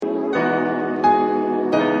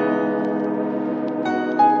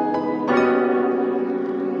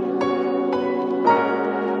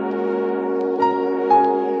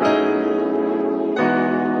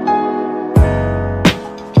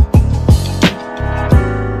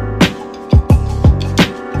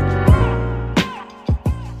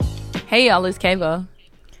Hey y'all, it's Kayla.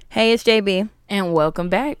 Hey, it's JB. And welcome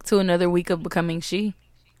back to another week of Becoming She.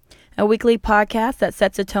 A weekly podcast that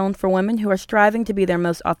sets a tone for women who are striving to be their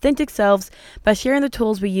most authentic selves by sharing the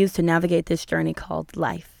tools we use to navigate this journey called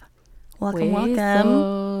life. Welcome.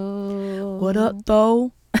 What up,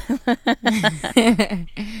 though?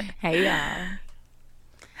 Hey y'all.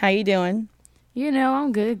 How you doing? You know,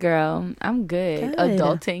 I'm good, girl. I'm good. Good.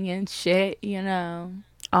 Adulting and shit, you know.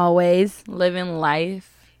 Always. Living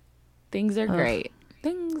life. Things are great.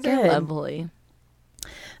 Things are Good. lovely.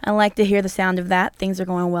 I like to hear the sound of that. Things are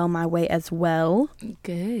going well my way as well.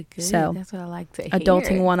 Good. So, that's what I like to hear.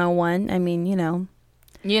 Adulting 101. I mean, you know.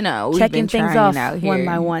 You know, we've checking been things trying off out here, one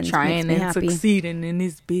by one trying makes me and happy. succeeding in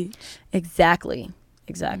this bitch. Exactly.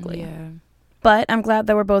 Yeah. But I'm glad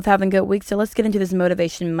that we're both having good weeks. So let's get into this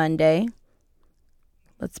Motivation Monday.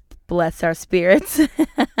 Let's bless our spirits.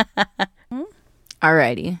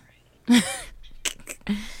 Alrighty.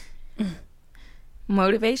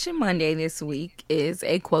 Motivation Monday this week is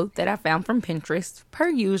a quote that I found from Pinterest, per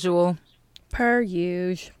usual.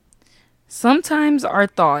 Sometimes our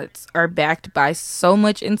thoughts are backed by so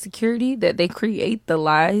much insecurity that they create the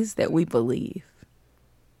lies that we believe.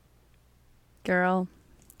 Girl,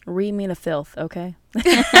 read me the filth, okay?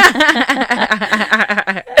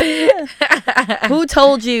 Who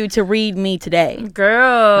told you to read me today?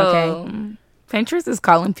 Girl. Okay. Pinterest is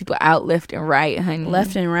calling people out left and right, honey.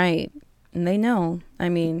 Left and right. And they know. I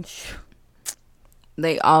mean,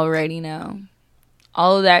 They already know.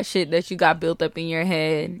 All of that shit that you got built up in your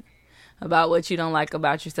head about what you don't like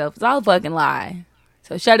about yourself is all a fucking lie.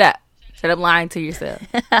 So shut up. Shut up lying to yourself.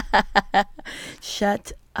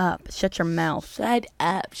 shut up. Shut your mouth. Shut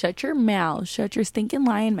up. Shut your mouth. Shut your stinking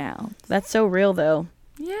lying mouth. That's so real, though.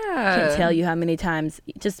 Yeah. I can't tell you how many times,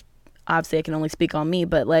 just obviously I can only speak on me,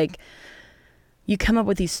 but like you come up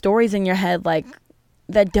with these stories in your head like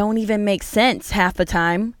that don't even make sense half the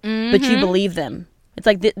time, but you believe them. It's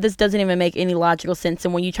like this doesn't even make any logical sense.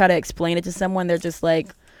 And when you try to explain it to someone, they're just like,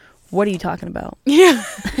 what are you talking about? Yeah.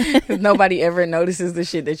 Nobody ever notices the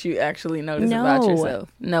shit that you actually notice about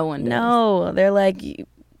yourself. No one does. No, they're like,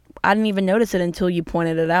 I didn't even notice it until you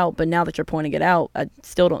pointed it out. But now that you're pointing it out, I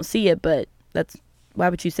still don't see it. But why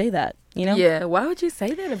would you say that? You know? Yeah. Why would you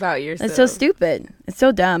say that about yourself? It's so stupid. It's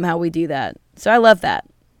so dumb how we do that. So I love that.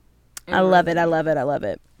 I love it.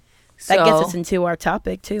 That gets us into our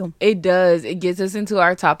topic, too. It does. It gets us into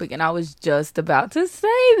our topic, and I was just about to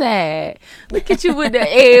say that. Look at you with the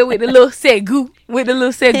air, with the little segu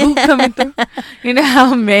coming through. You know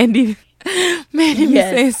how Mandy be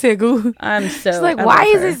saying segu. I'm so... She's like, why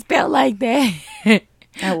is it spelled like that?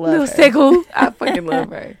 I love little her. segu. I fucking love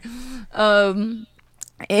her.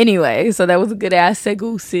 Anyway, so that was a good ass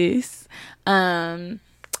segu, sis.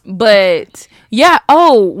 But yeah.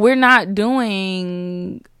 Oh, we're not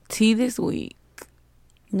doing tea this week.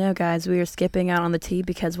 No, guys, we are skipping out on the tea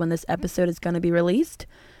because when this episode is going to be released,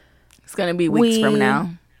 it's going to be weeks from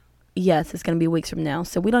now. Yes, it's going to be weeks from now.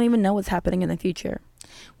 So we don't even know what's happening in the future.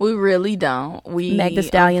 We really don't. Meg Thee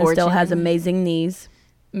Stallion still has amazing knees.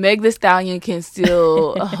 Meg Thee Stallion can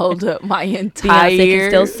still hold up my entire Beyonce can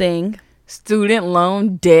still sing. Student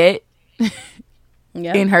loan debt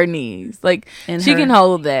Yep. in her knees. Like, In she her can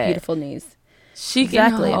hold that. Beautiful knees. She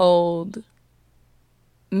Exactly. can hold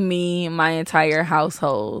me, my entire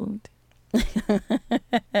household.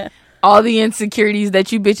 All the insecurities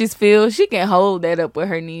that you bitches feel, she can hold that up with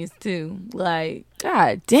her knees too. Like,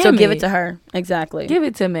 god damn it. So give it to her. Exactly. Give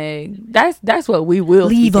it to Meg. That's what we will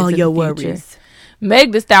Leave speak all into your the future. worries.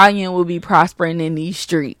 Meg Thee Stallion will be prospering in these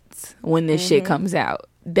streets when this shit comes out.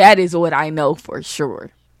 That is what I know for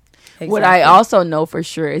sure. Exactly. What I also know for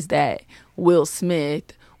sure is that Will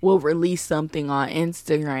Smith will release something on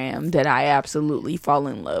Instagram that I absolutely fall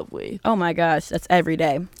in love with. Oh my gosh, that's every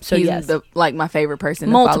day. So He's yes, my favorite person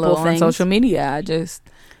Multiple to follow things. on social media.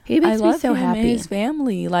 he makes I me love so him happy. and his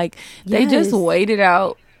family. Like, they just Yes. waited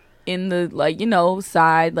out in the, like, you know,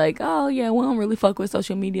 side, like, oh yeah, we don't really fuck with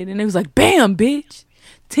social media. Then it was like, bam, bitch,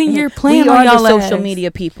 10-year plan We on are y'all the social ass. media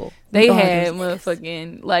people. They We are had the-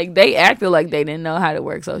 motherfucking, like, they acted like they didn't know how to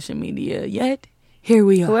work social media yet. Here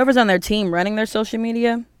we are. Whoever's on their team running their social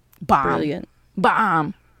media, Bomb. brilliant.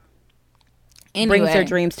 Bomb. Anyway, Brings their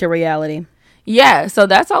dreams to reality. yeah, so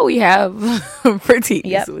that's all we have for tea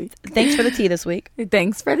Yep. this week. Thanks for the tea this week.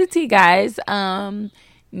 Thanks for the tea, guys.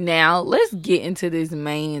 Now let's get into this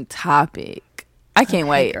main topic. I can't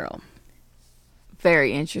wait. Girl.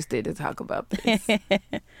 Very interested to talk about this.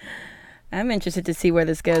 I'm interested to see where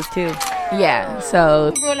this goes too. Yeah,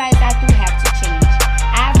 so Realize I do have to change.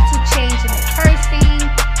 I have to change in the cursing,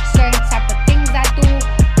 certain type of things I do.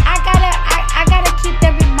 I gotta keep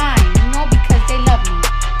them in mind, you know, because they love me.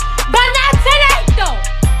 But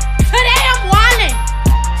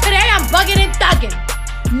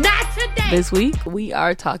this week we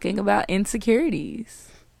are talking about insecurities.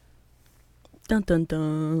 Dun dun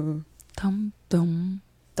dun. Dum dum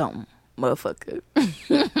dum, motherfucker.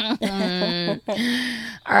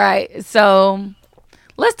 All right, so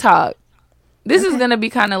let's talk. This is gonna be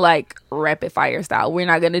kind of like rapid fire style. We're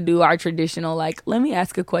not gonna do our traditional like, let me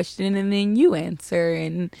ask a question and then you answer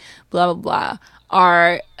and blah blah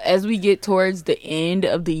blah. As we get towards the end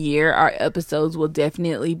of the year, our episodes will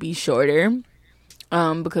definitely be shorter,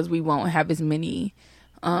 because we won't have as many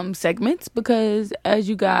segments, because as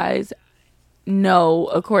you guys know,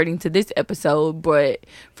 according to this episode, but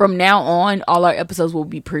from now on all our episodes will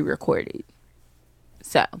be pre-recorded.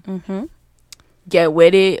 So get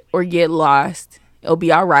with it or get lost, it'll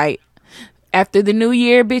be all right. After the new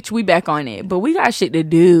year, bitch, we back on it, but we got shit to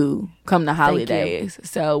do come the holidays.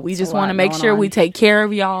 So we just want to make sure we take care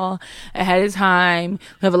of y'all ahead of time.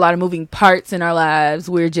 We have a lot of moving parts in our lives.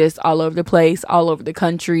 We're just all over the place, all over the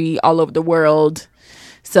country, all over the world.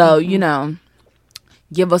 So you know,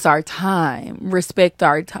 give us our time, respect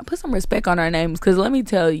our time, put some respect on our names, because let me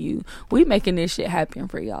tell you, we making this shit happen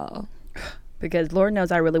for y'all. Because Lord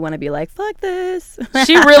knows I really want to be like, fuck this.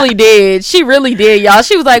 She really did. She really did, y'all.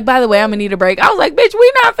 She was like, by the way, I'm going to need a break. I was like, bitch,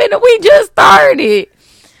 we not finna. We just started.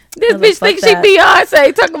 This bitch thinks she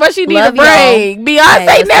Beyonce. Talking about she need a break. Y'all.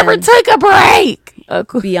 Beyonce never took a break.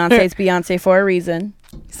 Beyonce's Beyonce for a reason.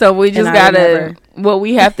 So we just got to, what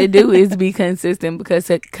we have to do is be consistent,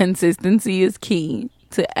 because consistency is key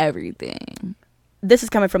to everything. This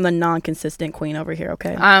is coming from the non-consistent queen over here,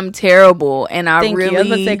 okay? I'm terrible, and I really I was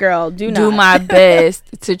gonna say, girl, do my best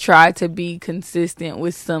to try to be consistent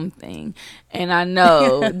with something. And I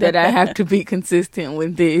know that I have to be consistent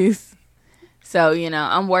with this. So, you know,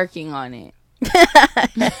 I'm working on it.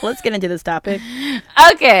 Let's get into this topic.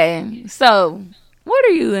 Okay, so what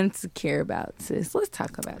are you insecure about, sis? Let's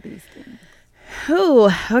talk about these things.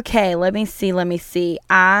 Ooh, okay, let me see.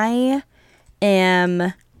 I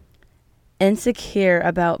am insecure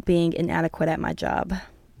about being inadequate at my job.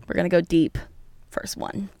 We're gonna go deep. First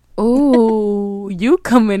one. Ooh, you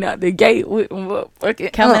coming out the gate with coming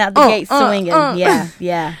out the gate swinging.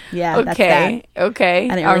 Yeah. Okay, okay.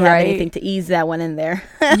 I didn't really have anything to ease that one in there.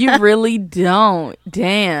 You really don't.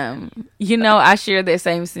 Damn. You know, I share that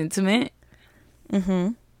same sentiment.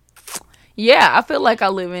 Yeah, I feel like I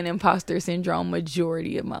live in imposter syndrome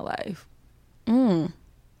majority of my life.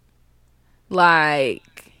 Like,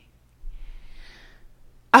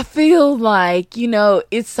 I feel like, you know,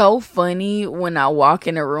 it's so funny when I walk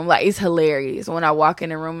in a room. Like, it's hilarious when I walk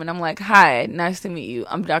in a room and I'm like, hi, nice to meet you.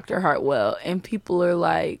 I'm Dr. Hartwell. And people are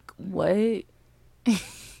like, what?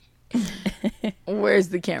 Where's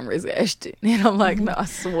the cameras, Ashton? And I'm like, no, I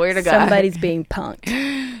swear to God. Somebody's being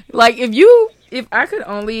punked. Like, if I could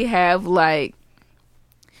only have, like,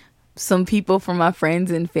 some people from my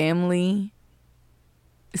friends and family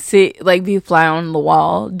be a fly on the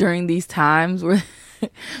wall during these times where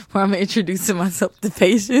I'm introducing myself to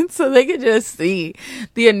patients, so they could just see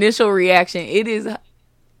the initial reaction. It is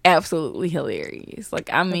absolutely hilarious. Like,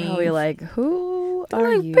 I mean, probably like, who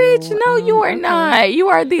are you? Bitch, no, you are not. You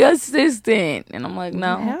are the assistant. And I'm like,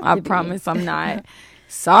 no, I promise I'm not.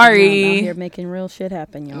 Sorry. I'm out here making real shit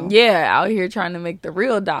happen, y'all. Yeah, out here trying to make the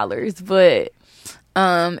real dollars, but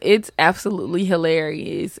it's absolutely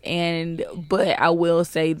hilarious. But I will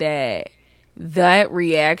say that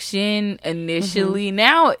reaction initially,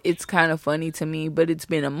 now it's kind of funny to me, but it's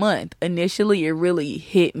been a month. Initially, it really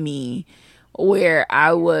hit me where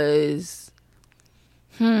I was,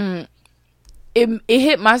 it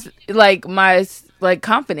hit my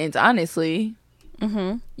confidence, honestly.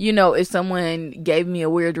 You know, if someone gave me a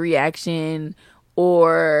weird reaction,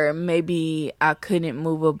 or maybe I couldn't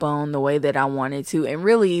move a bone the way that I wanted to. And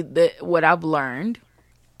really, what I've learned,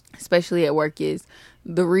 especially at work, is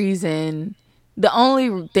the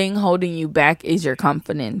only thing holding you back is your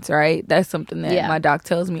confidence, right? That's something that my doc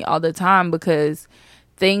tells me all the time, because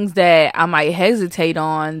things that I might hesitate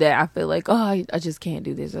on, that I feel like, oh, I just can't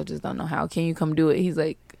do this. I just don't know how. Can you come do it? He's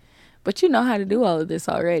like, but you know how to do all of this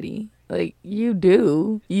already. Like, you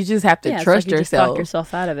do. You just have to trust yourself. Just talk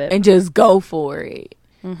yourself out of it. And just go for it.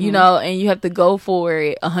 You know, and you have to go for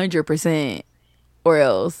it 100%, or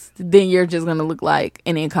else then you're just going to look like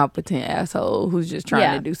an incompetent asshole who's just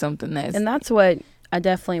trying to do something And that's what I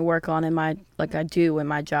definitely work on I do in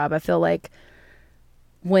my job. I feel like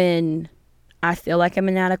when I feel like I'm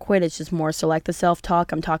inadequate, it's just more so like the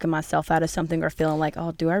self-talk. I'm talking myself out of something, or feeling like,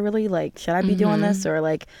 oh, do I really, should I be doing this? Or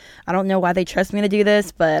I don't know why they trust me to do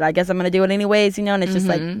this, but I guess I'm going to do it anyways, you know? And it's just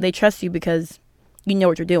they trust you because you know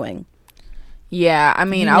what you're doing. Yeah, I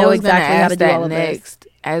mean, I was going to ask that next.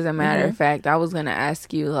 As a matter of fact, I was going to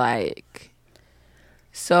ask you,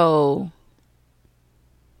 so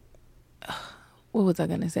what was I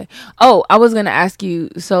gonna say? Oh, I was gonna ask you.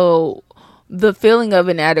 So, the feeling of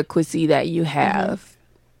inadequacy that you have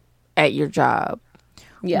at your job.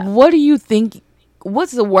 Yeah. What do you think?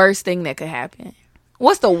 What's the worst thing that could happen?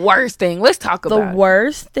 What's the worst thing? Let's talk about The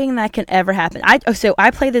worst thing that can ever happen. I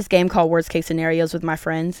play this game called Worst Case Scenarios with my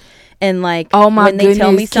friends, and like, oh my when goodness, they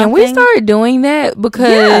tell me something, can we start doing that? Because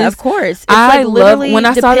yeah, of course. It's I like love literally when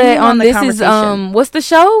I saw that depending on the This Is conversation. what's the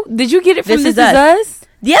show? Did you get it from This This Is Is Us?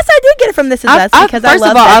 Yes, I did get it from This Is Us because I first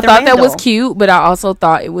love of all, I Beth thought that was Randall. cute, but I also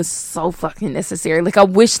thought it was so fucking necessary. Like, I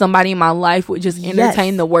wish somebody in my life would just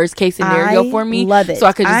entertain Yes. the worst case scenario for me. Love it. So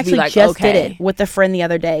I could just actually be like, just okay. did it with a friend the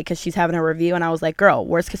other day because she's having a review, and I was like, "Girl,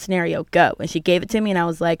 worst case scenario, go." And she gave it to me, and I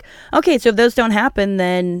was like, "Okay, so if those don't happen,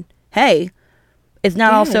 then hey, it's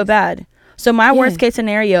not all so Yes. bad." So my worst Yes. case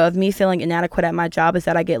scenario of me feeling inadequate at my job is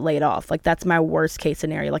that I get laid off. Like, that's my worst case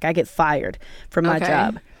scenario. Like, I get fired from my Okay.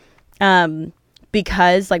 job.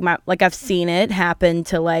 Because like I've seen it happen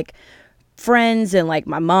to like friends, and like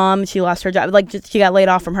my mom, she lost her job, like just she got laid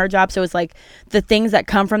off from her job. So it's like the things that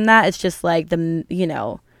come from that, it's just like the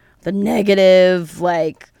negative,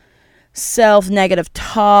 like self-negative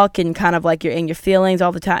talk, and kind of like you're in your feelings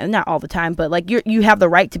all the time. Not all the time, but like you have the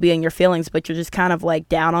right to be in your feelings, but you're just kind of like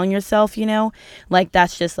down on yourself, like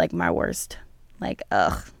that's just like my worst. Like,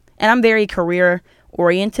 ugh. And I'm very career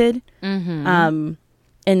oriented. And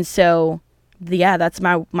so yeah, that's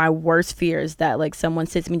my worst fear, is that like someone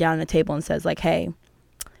sits me down at a table and says like, "Hey,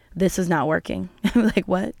 this is not working." I'm like,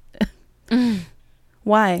 "What?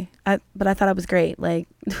 Why? But I thought I was great." Like,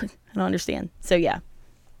 I don't understand. So yeah.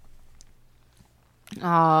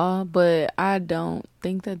 Aw, but I don't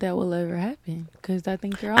think that will ever happen, because I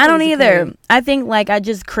think you're I don't always either. great. I think like I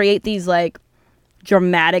just create these like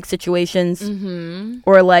dramatic situations, Mm-hmm.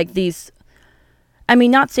 or like these. I mean,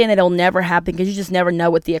 not saying that it'll never happen, because you just never know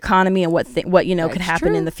with the economy and what could That's happen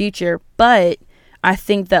true. in the future. But I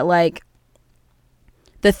think that like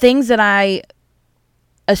the things that I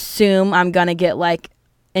assume I'm gonna get like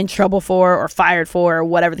in trouble for or fired for or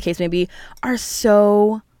whatever the case may be are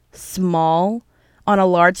so small on a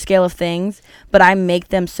large scale of things, but I make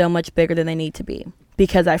them so much bigger than they need to be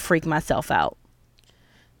because I freak myself out.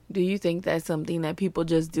 Do you think that's something that people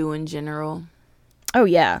just do in general? Oh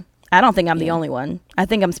yeah. I don't think I'm the Yeah. only one. I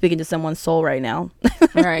think I'm speaking to someone's soul right now.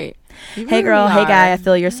 Right. You Hey really girl, hey guy, are. I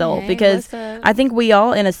feel your soul. Hey, Because what's up? I think we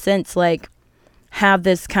all in a sense like have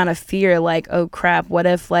this kind of fear, like, oh crap, what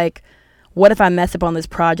if I mess up on this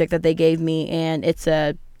project that they gave me and it's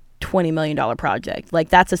a $20 million project? Like,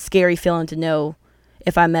 that's a scary feeling to know.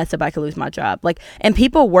 If I mess up, I could lose my job. Like, and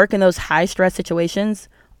people work in those high stress situations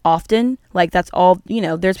often. Like, that's all,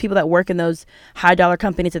 there's people that work in those high dollar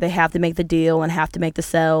companies that they have to make the deal and have to make the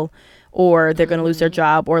sell, or they're going to lose their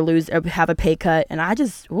job or have a pay cut. And I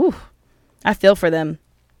feel for them.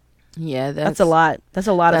 Yeah, That's a lot. That's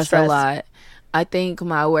a lot of That's stress. a lot. I think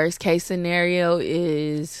my worst case scenario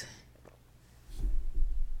is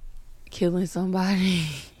killing somebody.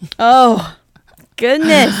 Oh,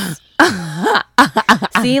 goodness.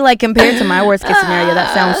 See, like, compared to my worst case scenario,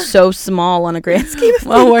 that sounds so small on a grand scheme of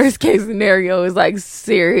My things. worst case scenario is like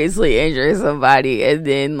seriously injuring somebody, and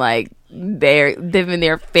then like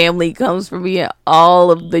their family comes for me and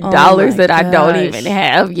all of the dollars my that I don't gosh. even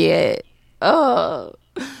have yet. Oh,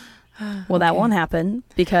 Well, that won't happen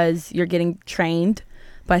because you're getting trained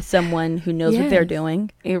by someone who knows what they're Yes. doing,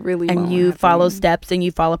 it really and won't you happen. follow steps and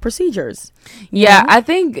you follow procedures. Yeah, know? I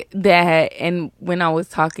think that, and when I was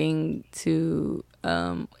talking to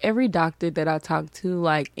every doctor that I talk to,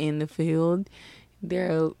 like in the field,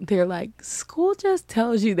 they're like, school just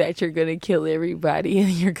tells you that you're gonna kill everybody and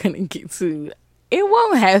you're gonna get sued. It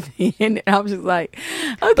won't happen. And I'm just like,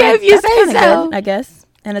 okay, if you That's say kinda so. good, I guess,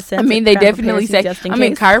 in a sense. I mean, it they kind of definitely prepares say. you just in I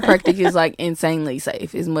mean, case. chiropractic is like insanely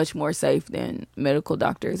safe. It's much more safe than medical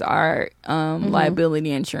doctors are.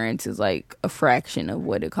 Liability insurance is like a fraction of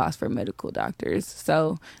what it costs for medical doctors.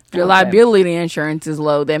 So if your Okay. liability insurance is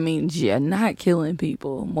low, that means you're not killing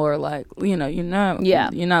people. More like, you're not. Yeah.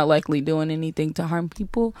 You're not likely doing anything to harm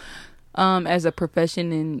people. As a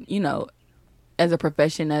profession, and as a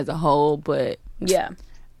profession as a whole, but Yeah.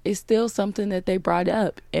 it's still something that they brought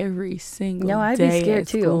up every single No, I'd be day scared at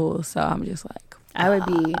too. school. So I'm just like, I would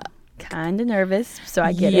be kind of nervous, so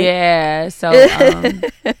I get it. yeah, so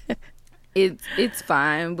it's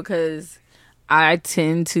fine because I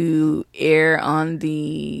tend to err on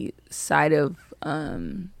the side of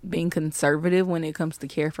being conservative when it comes to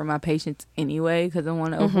care for my patients anyway, because I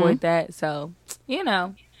want to avoid that. So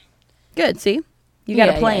Good. See, you got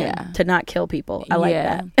Yeah, a plan yeah. to not kill people. I like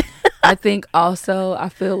that. I think also I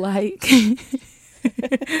feel like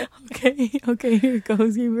okay, here it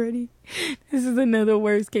goes. You ready? This is another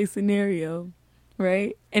worst case scenario.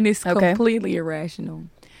 right? And it's Okay. completely irrational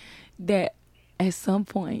that at some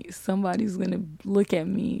point somebody's going to look at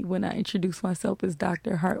me when I introduce myself as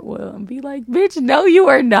Dr. Hartwell and be like, bitch, no, you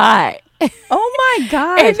are not. Oh my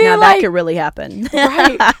gosh. And then, Now that like- could really happen.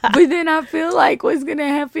 Right. But then I feel like what's going to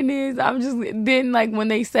happen is then like when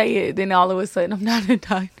they say it, then all of a sudden I'm not a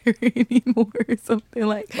doctor anymore or something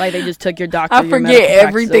like. Like they just took your doctor. I forget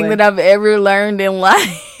everything that I've ever learned in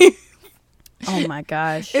life. Oh my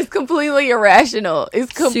gosh. It's completely irrational.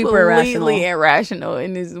 It's Super completely irrational.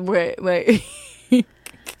 And it's like,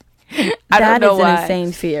 I That don't know is why. an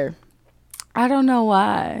insane fear. I don't know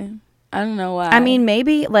why. I mean,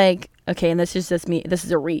 maybe like, okay, and this is just me. This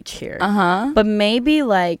is a reach here. But maybe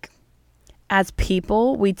like as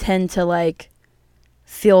people, we tend to like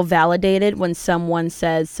feel validated when someone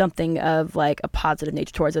says something of like a positive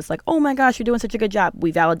nature towards us. Like, oh my gosh, you're doing such a good job.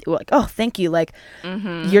 We're like, oh, thank you. Like,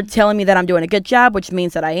 you're telling me that I'm doing a good job, which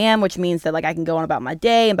means that I am, which means that like I can go on about my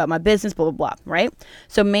day and about my business, blah, blah, blah. Right.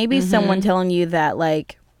 So maybe someone telling you that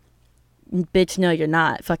like, bitch, no, you're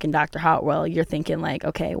not fucking Dr. Hartwell. You're thinking like,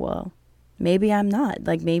 okay, well, maybe I'm not.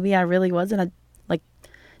 Like, maybe I really wasn't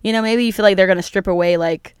maybe you feel like they're going to strip away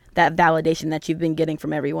like that validation that you've been getting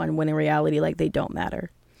from everyone when in reality, like they don't matter.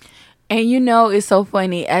 And it's so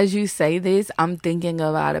funny. As you say this, I'm thinking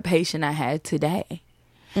about a patient I had today.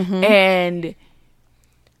 And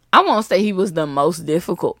I won't say he was the most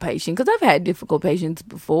difficult patient because I've had difficult patients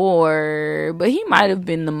before, but he might have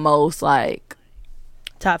been the most like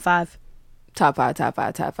Top five. top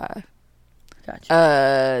five.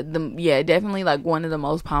 Gotcha. Definitely like one of the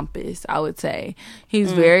most pompous, I would say.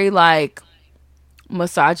 He's very like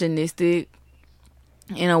misogynistic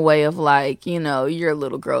in a way of like, you're a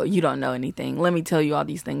little girl, you don't know anything, let me tell you all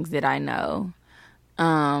these things that I know,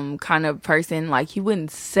 kind of person. Like he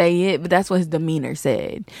wouldn't say it, but that's what his demeanor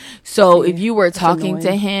said. So if you were talking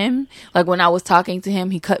to him, like when I was talking to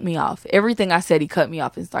him, he cut me off. Everything I said, he cut me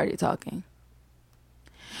off and started talking.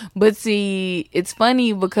 But see, it's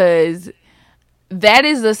funny because that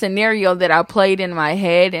is the scenario that I played in my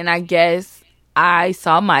head, and I guess I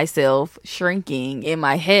saw myself shrinking in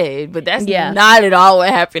my head, but that's not at all what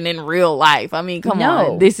happened in real life. I mean, come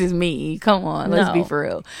on. This is me. Come on. Let's be for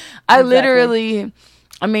real. I literally,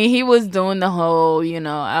 he was doing the whole,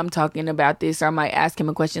 I'm talking about this, or I might ask him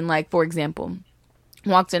a question. Like, for example,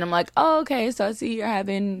 walked in, I'm like, oh, okay, so I see you're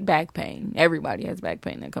having back pain. Everybody has back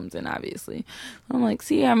pain that comes in, obviously. I'm like,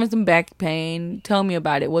 see, you're having some back pain. Tell me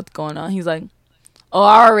about it. What's going on? He's like, oh,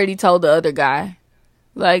 I already told the other guy.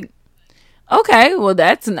 Like, okay, well,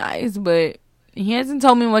 that's nice, but he hasn't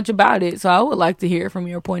told me much about it, so I would like to hear from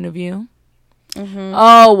your point of view.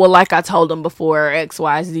 Oh, well, like I told him before,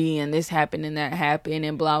 XYZ, and this happened and that happened,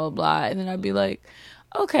 and blah, blah, blah. And then I'd be like,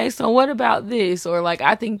 okay, so what about this? Or like,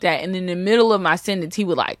 I think that, and in the middle of my sentence, he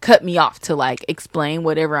would like cut me off to like explain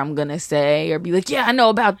whatever I'm gonna say, or be like, yeah, I know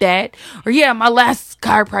about that. Or yeah, my last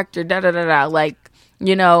chiropractor, da, da, da, da. Like,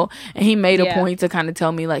 and he made a point to kind of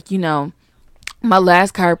tell me like, my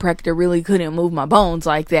last chiropractor really couldn't move my bones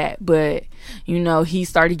like that, but he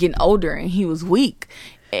started getting older and he was weak,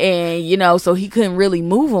 and so he couldn't really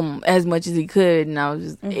move them as much as he could. And I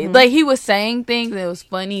was just like, he was saying things, and it was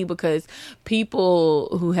funny because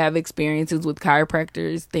people who have experiences with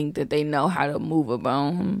chiropractors think that they know how to move a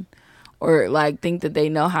bone, or like think that they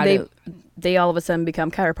know how they all of a sudden become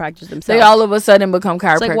chiropractors themselves. They all of a sudden become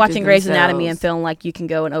chiropractors. It's like watching Grey's themselves. Anatomy and feeling like you can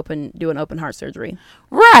go and do an open heart surgery.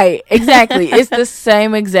 Right, exactly. It's the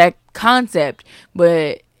same exact concept,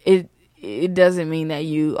 but it doesn't mean that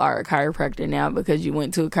you are a chiropractor now because you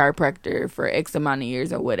went to a chiropractor for X amount of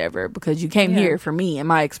years or whatever, because you came here for me and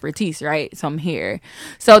my expertise, right? So I'm here.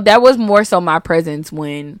 So that was more so my presence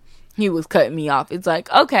when he was cutting me off. It's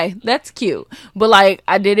like, okay, that's cute. But like,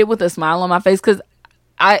 I did it with a smile on my face because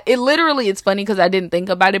it's funny because I didn't think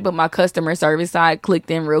about it, but my customer service side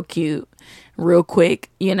clicked in real cute, real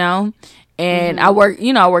quick, And I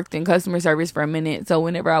worked in customer service for a minute. So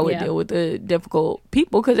whenever I would deal with the difficult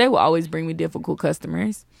people, because they would always bring me difficult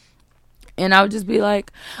customers, and I would just be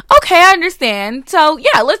like, okay, I understand. So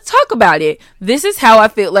yeah, let's talk about it. This is how I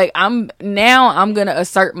feel. Like I'm going to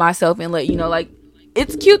assert myself and let you know, like,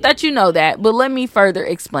 it's cute that you know that, but let me further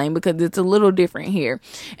explain because it's a little different here.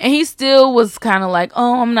 And he still was kind of like,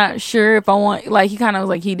 oh, I'm not sure if I want, like, he kind of was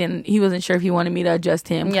like, he wasn't sure if he wanted me to adjust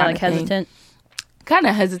him. Yeah, like hesitant. Kind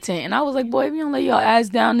of hesitant. And I was like, boy, if you don't lay your ass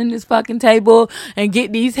down in this fucking table and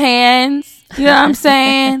get these hands, you know what I'm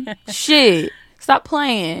saying? Shit. Stop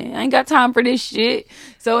playing. I ain't got time for this shit.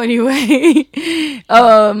 So anyway,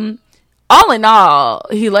 all in all,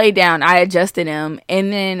 he laid down, I adjusted him.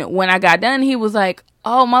 And then when I got done, he was like,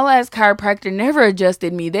 oh, my last chiropractor never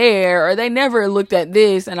adjusted me there, or they never looked at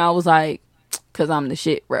this. And I was like, because I'm the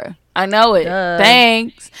shit, bruh. I know it. Duh.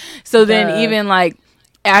 Thanks. So then Duh. even like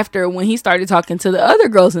after, when he started talking to the other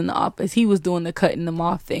girls in the office, he was doing the cutting them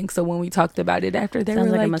off thing. So when we talked about it after, they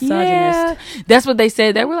Sounds were like a like, misogynist. yeah, that's what they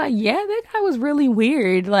said. They were like, yeah, that guy was really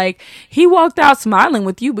weird. Like, he walked out smiling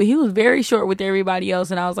with you, but he was very short with everybody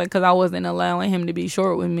else. And I was like, because I wasn't allowing him to be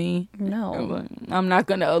short with me. No. I'm not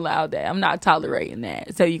going to allow that. I'm not tolerating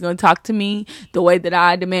that. So you're going to talk to me the way that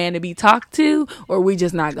I demand to be talked to, or we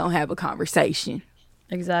just not going to have a conversation.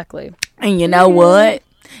 Exactly. And you know what?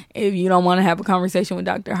 If you don't want to have a conversation with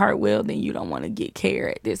Dr. Hartwell, then you don't want to get care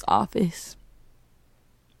at this office.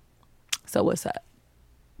 So what's up?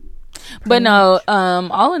 But no,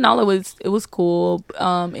 all in all, it was cool.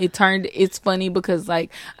 It's funny because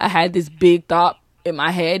like I had this big thought in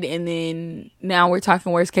my head, and then now we're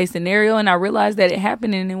talking worst case scenario, and I realized that it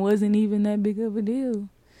happened and it wasn't even that big of a deal.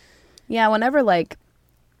 Yeah, whenever like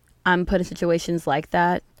I'm put in situations like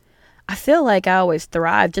that, I feel like I always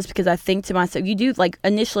thrive just because I think to myself, you do, like,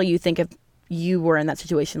 initially you think if you were in that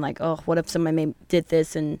situation, like, oh, what if somebody did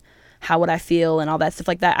this and how would I feel and all that stuff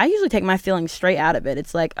like that. I usually take my feelings straight out of it.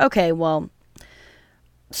 It's like, okay, well,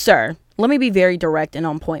 sir, let me be very direct and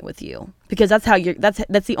on point with you, because that's how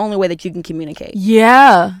that's the only way that you can communicate.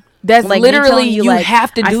 Yeah. That's Like, literally, me telling you like,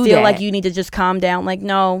 have to do I feel that. like you need to just calm down. Like,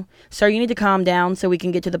 no, sir, you need to calm down so we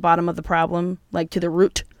can get to the bottom of the problem, like to the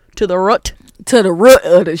root. To the root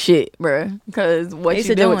of the shit, bruh. Because what I you used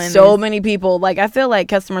to do doing with so is- many people. Like, I feel like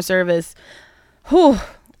customer service, whew,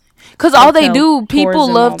 Because all they Hotel do, people tours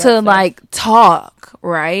and love all to that stuff. like talk,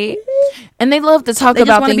 right? And they love to talk They just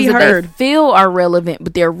about wanna things be that heard. they feel are relevant,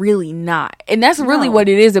 but they're really not. And that's really No. what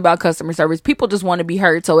it is about customer service. People just want to be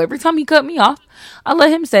heard. So every time he cut me off, I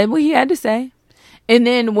let him say what he had to say. And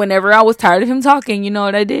then whenever I was tired of him talking, you know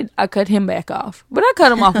what I did? I cut him back off. But I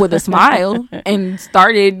cut him off with a smile and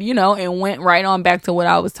started, and went right on back to what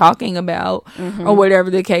I was talking about or whatever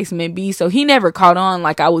the case may be. So he never caught on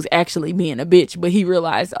like I was actually being a bitch, but he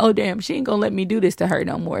realized, oh, damn, she ain't gonna let me do this to her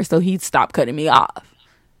no more. So he stopped cutting me off.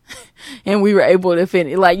 And we were able to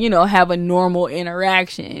finish, like, have a normal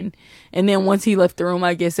interaction. And then once he left the room,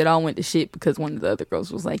 I guess it all went to shit because one of the other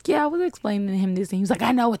girls was like, yeah, I was explaining to him this. And he was like,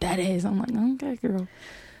 I know what that is. I'm like, okay, girl.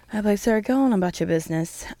 I'm like, sir, go on about your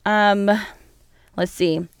business. Let's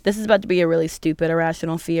see. This is about to be a really stupid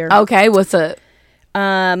irrational fear. Okay, what's up?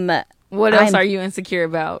 What What else are you insecure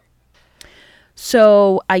about?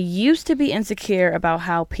 So I used to be insecure about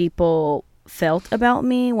how people felt about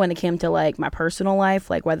me when it came to like my personal life,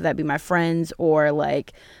 like whether that be my friends or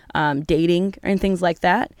like dating and things like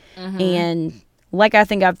that. And like I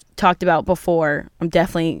think I've talked about before, I'm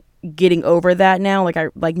definitely getting over that now. Like I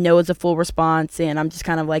like no is a full response, and I'm just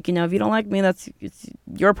kind of like, if you don't like me, it's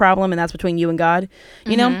your problem, and that's between you and God,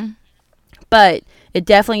 you know. But it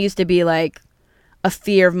definitely used to be like a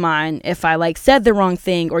fear of mine if I like said the wrong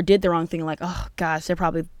thing or did the wrong thing. Like, oh gosh, they're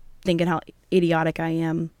probably thinking how idiotic I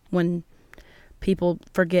am when people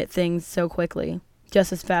forget things so quickly,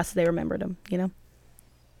 just as fast as they remembered them,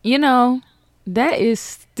 That is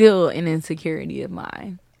still an insecurity of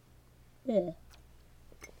mine. Yeah.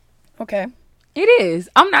 Okay. It is.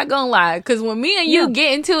 I'm not gonna lie, because when me and you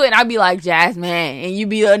get into it, I be like, Jasmine, and you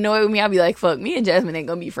be annoyed with me, I be like, fuck, me and Jasmine ain't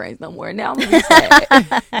gonna be friends no more. Now I'm gonna be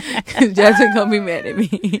sad. Jasmine gonna be mad at me.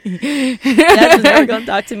 Jasmine's never gonna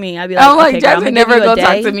talk to me. I'd be like, I'm like, okay, girl, I'm Jasmine gonna never give you a gonna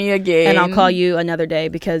talk day, to me again. and I'll call you another day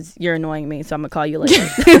because you're annoying me, so I'm gonna call you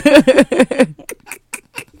later.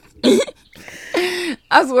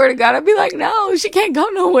 I swear to God, I'd be like, no, she can't go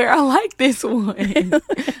nowhere. I like this one.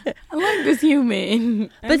 I like this human.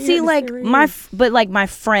 But see, like my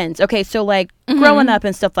friends. Okay, so like growing up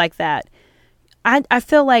and stuff like that, I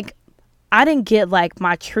feel like I didn't get like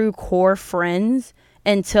my true core friends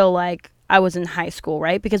until like I was in high school,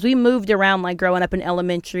 right? Because we moved around like growing up in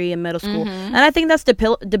elementary and middle school, and I think that's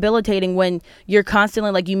debilitating when you're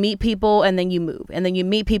constantly like you meet people and then you move, and then you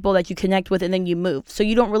meet people that you connect with and then you move. So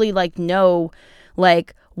you don't really like know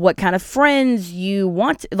like what kind of friends you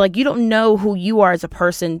want. Like you don't know who you are as a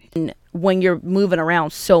person when you're moving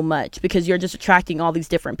around so much because you're just attracting all these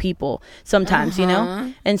different people sometimes,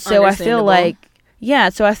 And so I feel like,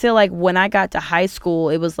 so I feel like when I got to high school,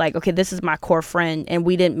 it was like, okay, this is my core friend, and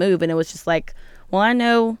we didn't move, and it was just like, well, I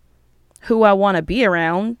know who I want to be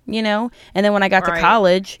around, And then when I got to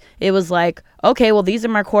college, it was like, okay, well, these are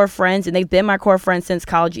my core friends, and they've been my core friends since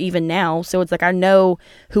college, even now. So it's like, I know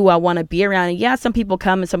who I want to be around. And yeah, some people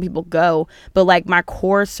come and some people go, but like my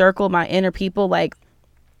core circle, my inner people, like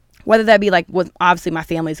whether that be like, obviously my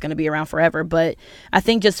family is going to be around forever, but I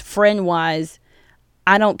think just friend wise,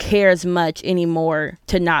 I don't care as much anymore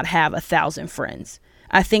to not have 1,000 friends.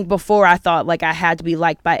 I think before I thought like I had to be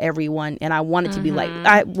liked by everyone, and I wanted to be like,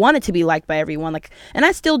 I wanted to be liked by everyone. Like, and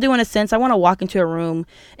I still do in a sense. I want to walk into a room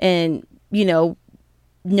and, you know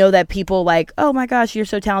that people like, oh my gosh, you're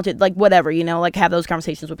so talented, like whatever, like have those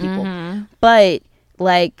conversations with people. But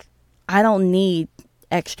like, I don't need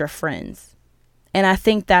extra friends. And I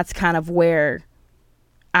think that's kind of where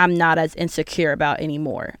I'm not as insecure about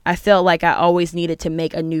anymore. I felt like I always needed to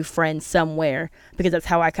make a new friend somewhere because that's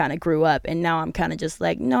how I kind of grew up. And now I'm kind of just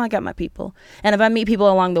like, no, I got my people. And if I meet people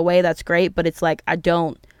along the way, that's great. But it's like, I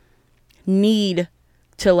don't need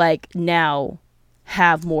to like now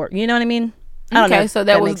have more. You know what I mean? I don't know so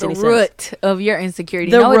that was the root of your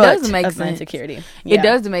insecurity. The root it does make of sense. Insecurity. Yeah. It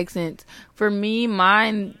does make sense. For me,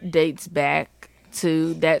 mine dates back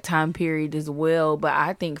to that time period as well. But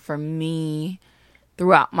I think for me,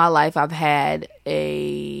 throughout my life, I've had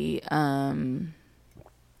an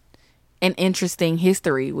interesting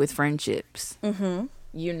history with friendships.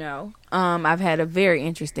 I've had a very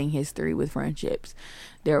interesting history with friendships.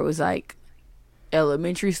 There was like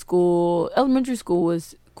elementary school. Elementary school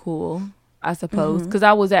was cool, I suppose, because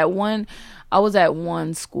I was at one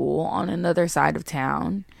school on another side of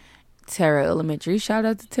town, Terra Elementary. Shout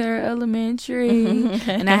out to Terra Elementary.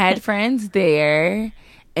 And I had friends there.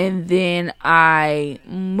 And then I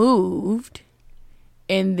moved,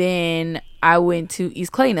 and then I went to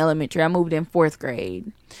East Clayton Elementary. I moved in 4th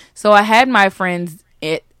grade. So I had my friends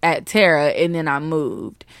at Terra, and then I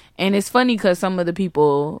moved. And it's funny because some of the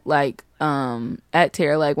people, like, at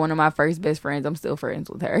Terra, like, one of my first best friends, I'm still friends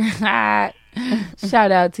with her.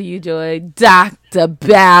 Shout out to you, Joy. Dr.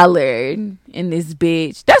 Ballard in this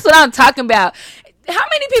bitch. That's what I'm talking about. How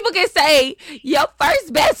many people can say your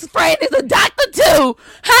first best friend is a doctor too?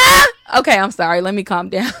 Huh? Okay, I'm sorry. Let me calm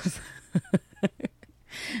down.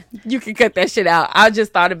 You can cut that shit out. I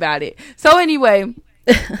just thought about it. So anyway,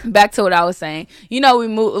 back to what I was saying.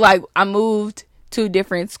 I moved to a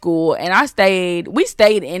different school, and we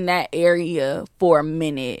stayed in that area for a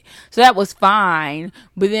minute, so that was fine.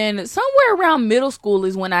 But then somewhere around middle school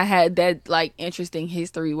is when I had that like interesting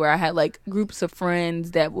history where I had like groups of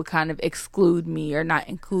friends that would kind of exclude me or not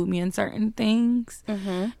include me in certain things.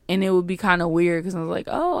 And it would be kind of weird because I was like,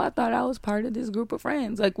 oh, I thought I was part of this group of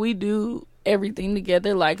friends, like we do everything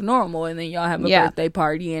together like normal, and then y'all have a birthday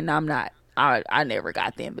party and I'm not. I never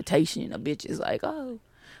got the invitation. A bitch is like, oh,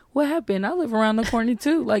 what happened? I live around the corner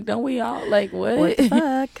too. Like, don't we all? Like, what? The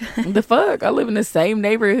fuck? The fuck? I live in the same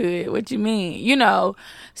neighborhood. What you mean?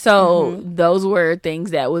 So those were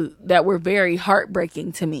things that were very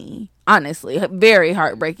heartbreaking to me. Honestly, very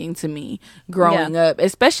heartbreaking to me growing up,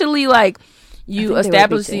 especially like you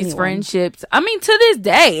establish these friendships. I mean, to this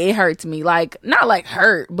day, it hurts me. Like, not like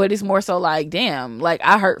hurt, but it's more so like, damn, like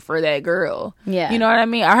I hurt for that girl. Yeah. You know what I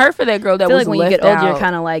mean? I hurt for that girl that was left out. I feel like when you get older, you're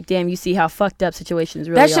kind of like, damn, you see how fucked up situations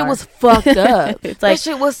really are. That shit was fucked up. It's like, that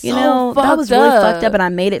shit was so fucked up. That was really fucked up and I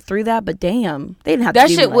made it through that, but damn, they didn't have to do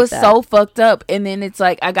that shit was so fucked up. And then it's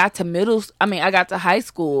like, I got to high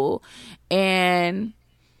school and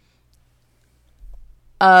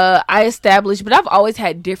I established, but I've always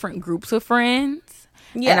had different groups of friends.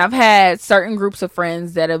 Yeah. And I've had certain groups of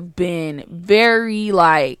friends that have been very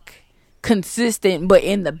like consistent, but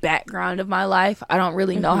in the background of my life. I don't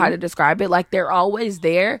really know how to describe it. Like, they're always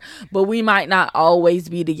there, but we might not always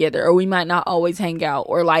be together, or we might not always hang out,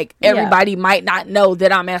 or like everybody might not know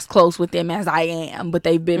that I'm as close with them as I am, but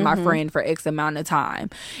they've been my friend for X amount of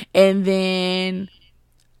time. And then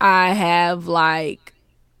I have like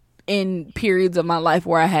in periods of my life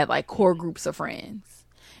where I had like core groups of friends,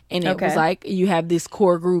 and it was like you have this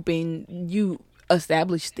core group and you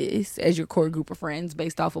establish this as your core group of friends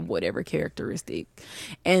based off of whatever characteristic,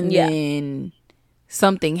 and then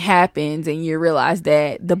something happens and you realize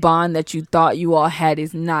that the bond that you thought you all had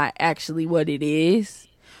is not actually what it is,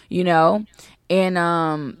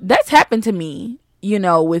 and that's happened to me,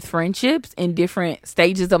 with friendships in different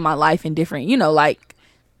stages of my life and different, like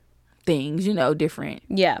things, different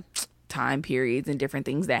time periods and different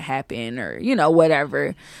things that happen, or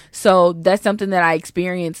whatever. So that's something that I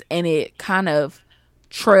experienced, and it kind of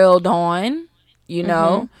trailed on,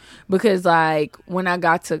 because like when I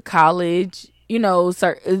got to college,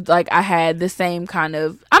 like I had the same kind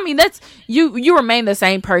of, that's you remain the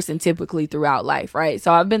same person typically throughout life, right?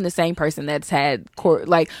 So I've been the same person that's had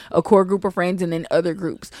a core group of friends and then other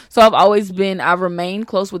groups. So I've remained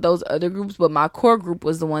close with those other groups, but my core group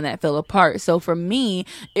was the one that fell apart. So for me,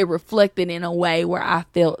 it reflected in a way where I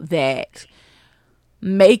felt that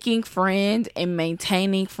making friends and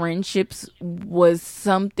maintaining friendships was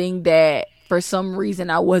something that for some reason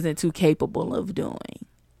I wasn't too capable of doing.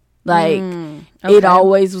 Like, okay. it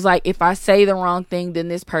always was like, if I say the wrong thing, then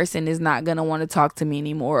this person is not going to want to talk to me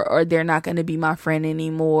anymore, or they're not going to be my friend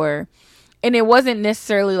anymore. And it wasn't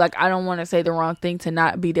necessarily like I don't want to say the wrong thing to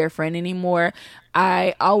not be their friend anymore.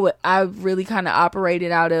 I really kind of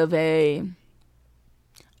operated out of I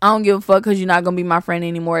don't give a fuck because you're not going to be my friend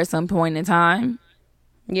anymore at some point in time.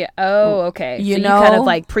 Yeah. Oh, okay. You so know? you kind of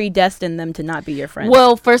like predestined them to not be your friend.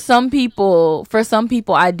 Well, for some people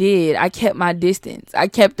I did. I kept my distance. I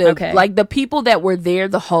kept like the people that were there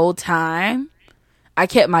the whole time, I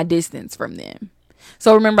kept my distance from them.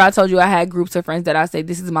 So remember I told you I had groups of friends that I say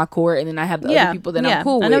this is my core, and then I have the other people that I'm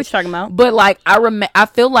cool with. I know what you're talking about. But like I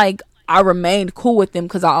feel like I remained cool with them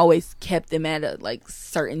because I always kept them at a like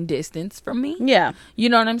certain distance from me. Yeah. You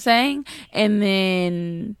know what I'm saying? And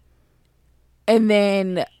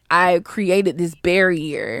then I created this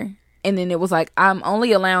barrier, and then it was like I'm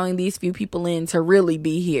only allowing these few people in to really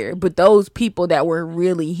be here, but those people that were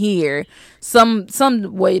really here, some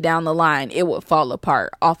way down the line it would fall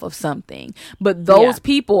apart off of something. But those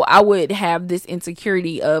people, I would have this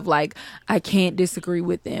insecurity of like I can't disagree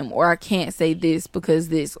with them, or I can't say this because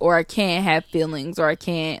this, or I can't have feelings, or I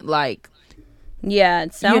can't like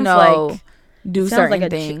it sounds like do certain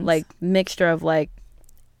things like mixture of like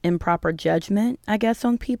improper judgment, I guess,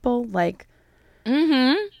 on people. Like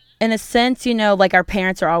in a sense, like our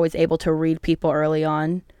parents are always able to read people early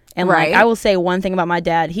on. And like I will say one thing about my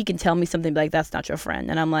dad, he can tell me something like that's not your friend,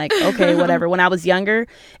 and I'm like, okay, whatever. When I was younger,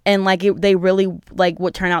 and like they really like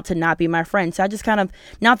would turn out to not be my friend. So I just kind of,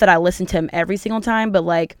 not that I listened to him every single time, but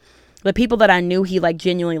like the people that I knew he like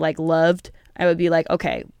genuinely like loved, I would be like,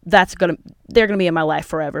 okay, they're gonna be in my life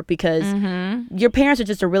forever, because your parents are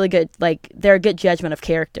just a really good, like they're a good judgment of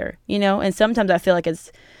character, and sometimes I feel like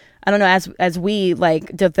I don't know, as we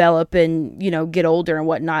like develop and get older and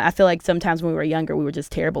whatnot, I feel like sometimes when we were younger we were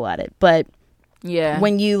just terrible at it. But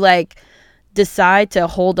when you like decide to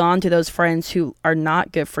hold on to those friends who are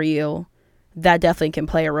not good for you, that definitely can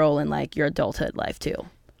play a role in like your adulthood life too.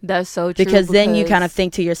 That's so true, because then you kind of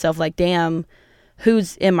think to yourself like, damn,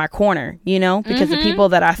 who's in my corner, because the people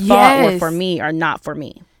that I thought were for me are not for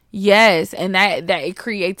me. Yes, and that it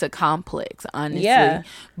creates a complex, honestly. Yeah.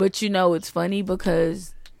 But it's funny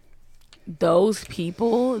because those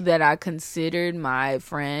people that I considered my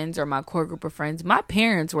friends or my core group of friends, my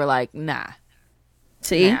parents were like, nah.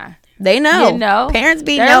 See? Nah. They know. Parents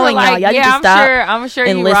be knowing like, y'all need to stop. I'm sure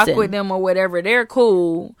you rock with them or whatever. They're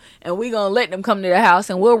cool, and we gonna let them come to the house,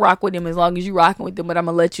 and we'll rock with them as long as you rocking with them. But I'm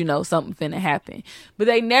gonna let you know something finna happen. But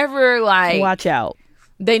they never like watch out.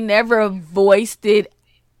 They never voiced it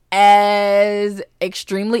as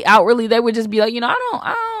extremely outwardly. They would just be like,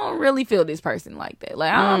 I don't really feel this person like that.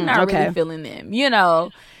 Like I'm not really feeling them. Yeah.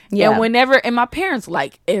 And my parents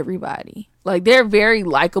like everybody. Like they're very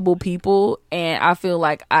likable people, and I feel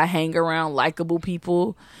like I hang around likable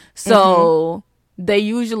people. So they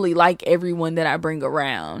usually like everyone that I bring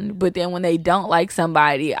around. But then when they don't like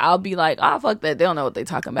somebody, I'll be like, oh, fuck that. They don't know what they're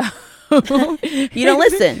talking about. You don't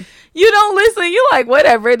listen. You don't listen. You like,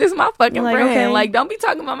 whatever. This is my fucking like, friend. okay. Like, don't be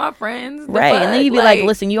talking about my friends. Right. And then you be like,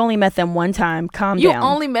 listen, you only met them one time. Calm down. You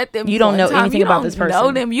only met them. You don't know anything about this person. You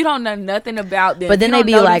don't know them. You don't know nothing about them. But then they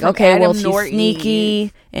be like, okay, well, she's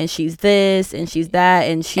sneaky, and she's this, and she's that,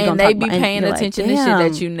 and they be paying attention to shit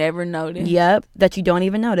that you never noticed. Yep, that you don't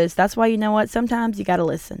even notice. That's why, you know what? Sometimes you gotta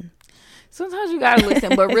listen. Sometimes you gotta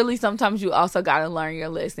listen, but really sometimes you also gotta learn your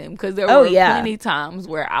lesson, because there were plenty times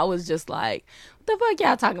where I was just like, what the fuck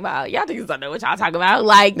y'all talking about? Y'all think I know what y'all talking about?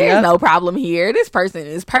 Like, there's no problem here. This person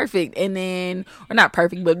is perfect, and then, or not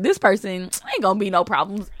perfect, but this person ain't gonna be no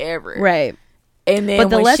problems ever. Right. And then, but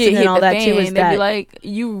the lesson shit hit and all that fan, too is that, be like,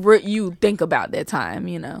 you think about that time,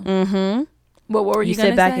 Mm-hmm. But what were you gonna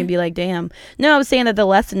sit back and be like, damn. No, I was saying that the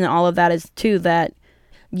lesson in all of that is too that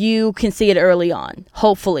you can see it early on.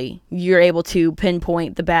 Hopefully, you're able to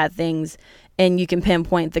pinpoint the bad things, and you can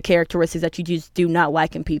pinpoint the characteristics that you just do not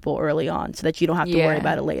like in people early on, so that you don't have to worry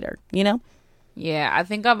about it later. Yeah, I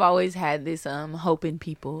think I've always had this hope in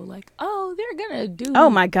people, like, oh, they're gonna do. Oh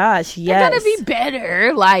my gosh, yes, they're gonna be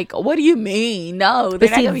better. Like, what do you mean? No, they're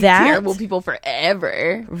not gonna be terrible people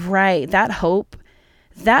forever. Right. That hope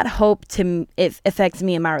it affects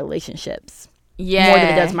me in my relationships. Yeah, more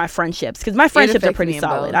than it does my friendships, because my friendships are pretty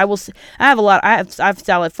solid. I have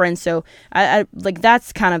solid friends, so I like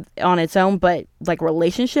that's kind of on its own. But like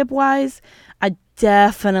relationship wise, I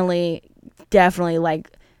definitely like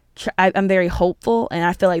I'm very hopeful, and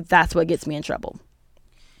I feel like that's what gets me in trouble.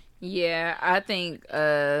 Yeah, I think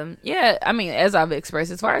I mean, as I've expressed,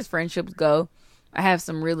 as far as friendships go, I have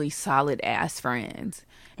some really solid ass friends,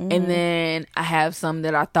 and then I have some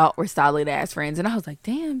that I thought were solid ass friends, and I was like,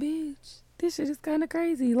 damn, bitch. this shit is kind of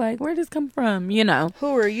crazy. Like, where did this come from? You know,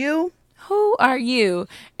 Who are you? who are you?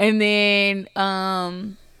 And then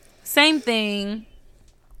same thing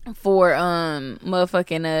for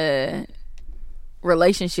motherfucking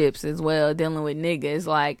relationships as well, dealing with niggas.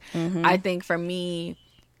 Like, I think for me,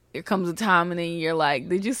 there comes a time and then you're like,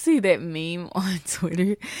 did you see that meme on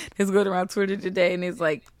Twitter that's going around Twitter today? And it's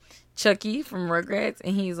like Chucky from Rugrats,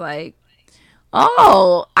 and he's like,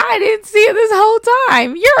 oh, I didn't see it this whole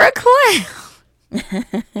time. You're a clown.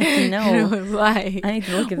 And it was like, I need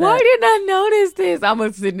to look at why that. did I notice this? I'm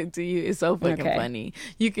gonna send it to you. It's so fucking Okay. funny.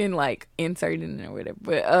 You can like insert it in or whatever.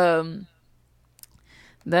 But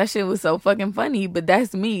that shit was so fucking funny. But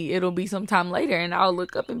that's me. It'll be sometime later, and I'll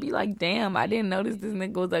look up and be like, damn, I didn't notice this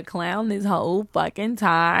nigga was a clown this whole fucking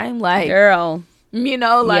time. Like, Girl. you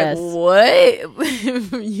know, like, Yes.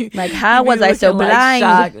 what? Like, how you be was I so looking, blind?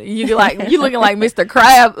 shocked. You looking like Mr.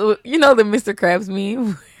 Krabs. You know the Mr. Krabs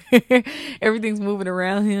meme. Everything's moving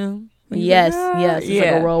around him. Yes, Like, yes. It's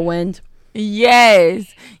like a whirlwind.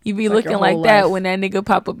 Yes, you be Like looking your like whole that life. when that nigga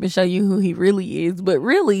pop up and show you who he really is. But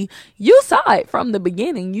really, you saw it from the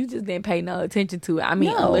beginning. You just didn't pay no attention to it. I mean,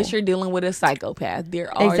 No. unless you're dealing with a psychopath,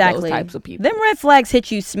 there are Exactly. those types of people. Them red flags hit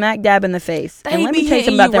you smack dab in the face. They And let be me tell you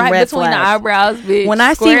hitting something about them right red between the flags. eyebrows, bitch. When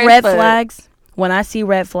I see Square as red fuck. flags,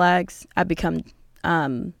 I become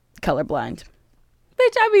colorblind.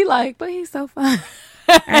 Bitch, I be like, but he's so fine.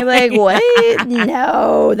 I'm like, what?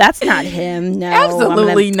 No, that's not him. No,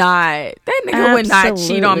 Absolutely not. That nigga would not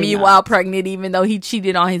cheat on me Absolutely not. while pregnant, even though he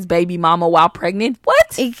cheated on his baby mama while pregnant.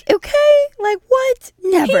 What? Okay, like what?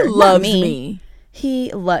 Never. He Not loves me.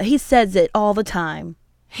 He says it all the time.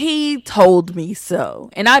 He told me so.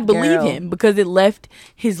 And I believe Girl. him because it left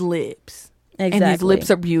his lips. Exactly. And his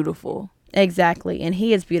lips are beautiful. Exactly, and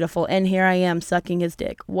he is beautiful. And here I am sucking his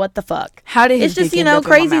dick. What the fuck? How did his It's just dick end up in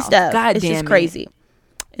my crazy mouth? stuff. God It's damn just it. crazy.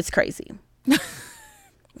 It's crazy.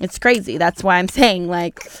 It's crazy. That's why I'm saying,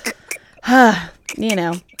 like, you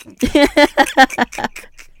know.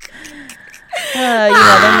 Them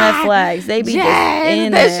red flags. They be just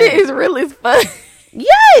in that there. shit is real as fuck.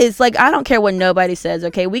 Yes, like I don't care what nobody says.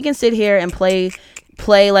 Okay, we can sit here and play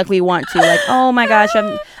like we want to. Like, oh my gosh,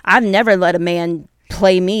 I've never let a man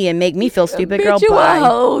play me and make me feel stupid. Girl, Bitch, you bye. a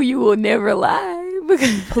hoe. You will never lie.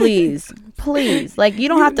 Please, like you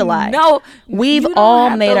don't have to lie. No, We've you don't all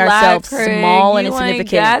have made to lie, ourselves Craig. small and You ain't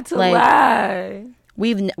insignificant. got to Like, lie.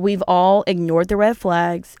 We've all ignored the red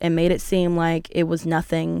flags and made it seem like it was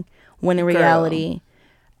nothing, when in Girl. reality,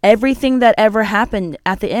 everything that ever happened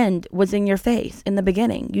at the end was in your face in the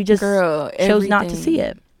beginning. You just Girl, chose not to see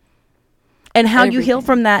everything. it. And how you heal Everything.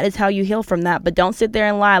 from that is how you heal from that. But don't sit there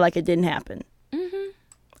and lie like it didn't happen.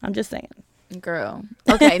 I'm just saying. Girl.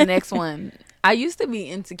 Okay, next one. I used to be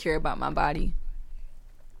insecure about my body.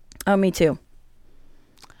 Oh, me too.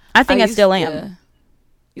 I think I used still to- am.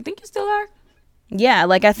 You think you still are? Yeah,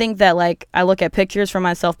 like I think that like I look at pictures for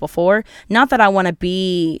myself before. Not that I want to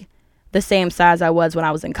be the same size I was when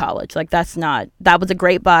I was in college. Like that was a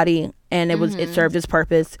great body and it served its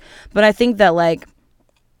purpose. But I think that like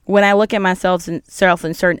when I look at myself in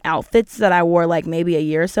certain outfits that I wore like maybe a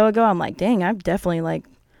year or so ago, I'm like, dang, I've definitely like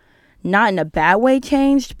not in a bad way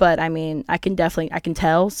changed, but I mean, I can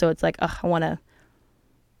tell. So it's like, I want to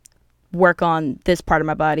work on this part of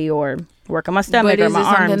my body or work on my stomach But or is my it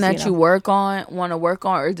something arms. that you want to work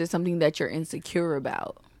on, or is it something that you're insecure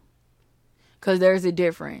about? Because there's a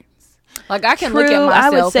difference. Like I can look at True,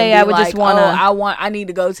 myself. I would say and be I would like, just wanna- I need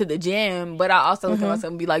to go to the gym, but I also look at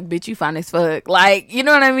myself and be like, bitch, you fine as fuck. Like, you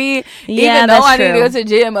know what I mean? Yeah, Even though that's I need to true. go to the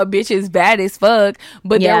gym, a bitch is bad as fuck.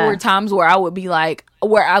 But there Yeah. were times where I would be like,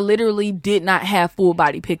 where I literally did not have full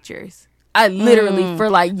body pictures. I literally for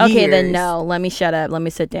like years. Okay, then no. Let me shut up. Let me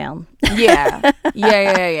sit down. Yeah.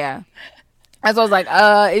 That's why I was like,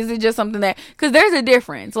 is it just something that, because there's a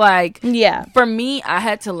difference. Like, Yeah. for me, I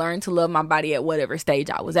had to learn to love my body at whatever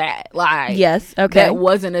stage I was at. Like, Yes. Okay. that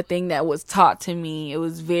wasn't a thing that was taught to me. It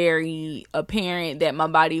was very apparent that my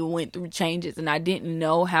body went through changes, and I didn't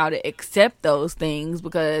know how to accept those things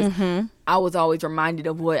because I was always reminded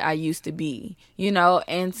of what I used to be, you know?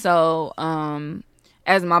 And so,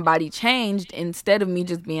 as my body changed, instead of me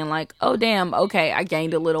just being like, oh, damn, okay, I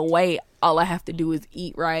gained a little weight, all I have to do is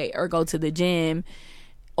eat right or go to the gym,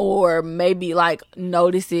 or maybe like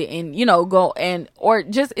notice it and, you know, go and, or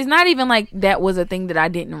just, it's not even like that was a thing that I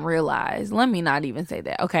didn't realize. Let me not even say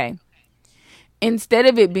that. Okay. Instead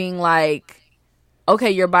of it being like, okay,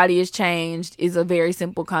 your body has changed is a very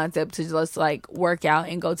simple concept to just like work out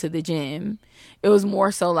and go to the gym. It was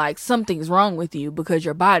more so like something's wrong with you because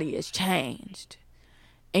your body has changed.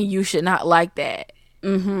 And you should not like that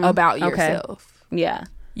about Okay. yourself. Yeah.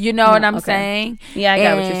 You know what I'm saying? Yeah, I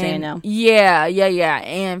got what you're saying now. Yeah.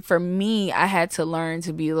 And for me, I had to learn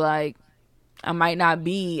to be like, I might not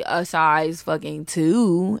be a size fucking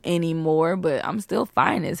 2 anymore, but I'm still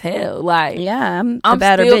fine as hell. Like, yeah, I'm a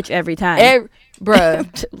better bitch every time.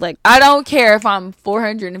 Bruh, like, I don't care if I'm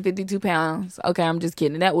 452 pounds. Okay, I'm just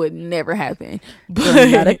kidding. That would never happen.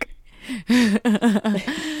 But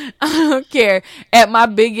I don't care. At my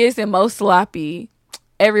biggest and most sloppy,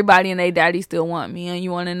 everybody and their daddy still want me. And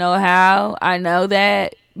you want to know how? I know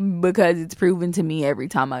that because it's proven to me every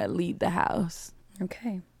time I leave the house.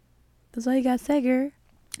 Okay. That's all you got to say, girl.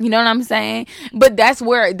 You know what I'm saying? But that's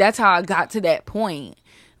how I got to that point.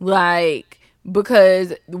 Like,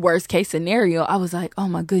 because worst case scenario, I was like, oh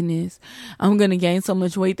my goodness, I'm going to gain so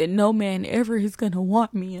much weight that no man ever is going to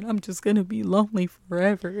want me. And I'm just going to be lonely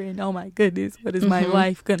forever. And oh my goodness, what is my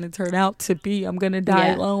life going to turn out to be? I'm going to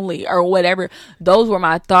die lonely or whatever. Those were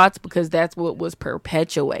my thoughts because that's what was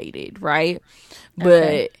perpetuated, right?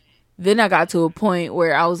 But then I got to a point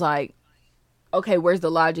where I was like, okay, where's the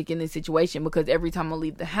logic in this situation? Because every time I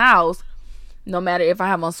leave the house, no matter if I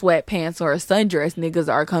have on sweatpants or a sundress, niggas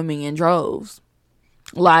are coming in droves.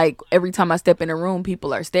 Like, every time I step in a room,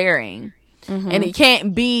 people are staring. And I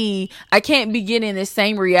can't be getting the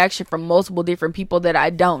same reaction from multiple different people that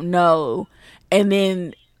I don't know and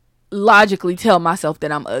then logically tell myself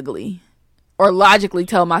that I'm ugly. Or logically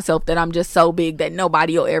tell myself that I'm just so big that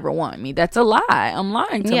nobody will ever want me. That's a lie. I'm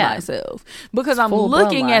lying to myself. Because I'm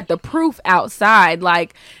looking at the proof outside,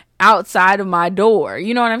 like outside of my door.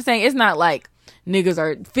 You know what I'm saying? It's not like 50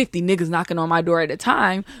 niggas knocking on my door at a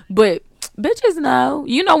time. But bitches know.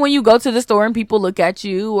 You know when you go to the store and people look at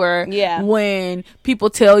you, or when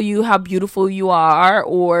people tell you how beautiful you are,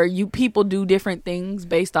 or people do different things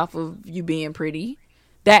based off of you being pretty.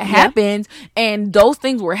 That happens, and those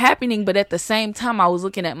things were happening, but at the same time, I was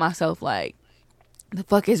looking at myself like, the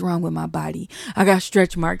fuck is wrong with my body? I got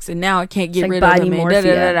stretch marks, and now I can't get rid of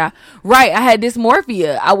them. Right, I had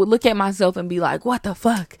dysmorphia. I would look at myself and be like, what the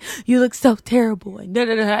fuck? You look so terrible. And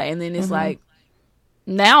then it's like,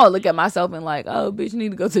 now I look at myself and like, oh, bitch, you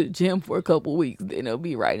need to go to the gym for a couple weeks, then it'll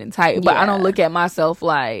be right and tight. But I don't look at myself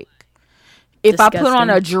like, if disgusting. I put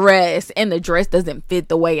on a dress and the dress doesn't fit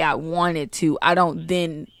the way I want it to, I don't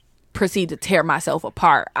then proceed to tear myself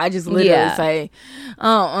apart. I just literally say,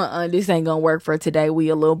 this ain't gonna work for today. We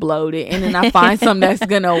a little bloated. And then I find something that's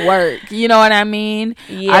gonna work. You know what I mean?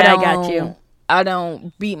 Yeah, I got you. I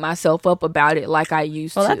don't beat myself up about it like I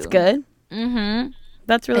used to. Well, that's good.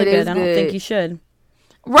 That's really good. I don't think you should.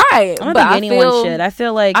 Right, I don't think anyone should. I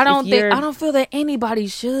feel like I don't feel that anybody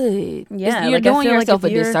should. Yeah, you're doing yourself a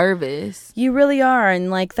disservice. You really are,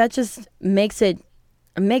 and like that just makes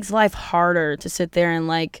life harder to sit there and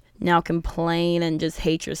like now complain and just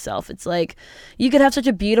hate yourself. It's like you could have such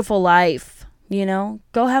a beautiful life. You know,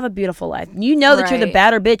 go have a beautiful life. You know that you're the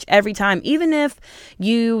badder bitch every time, even if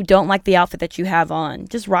you don't like the outfit that you have on.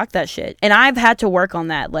 Just rock that shit. And I've had to work on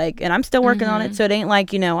that, like, and I'm still working on it. So it ain't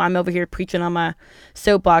like, you know, I'm over here preaching on my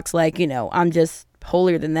soapbox, like, you know, I'm just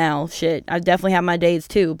holier than thou. Shit, I definitely have my days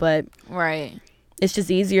too, but it's just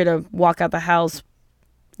easier to walk out the house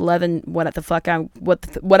loving what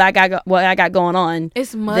I got going on.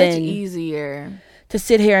 It's much easier to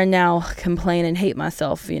sit here and now complain and hate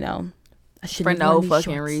myself, you know. For no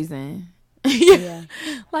fucking reason. Yeah.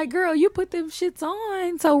 Like, girl, you put them shits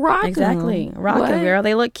on, so rock them. Exactly. Rock them, girl.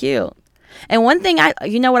 They look cute. And one thing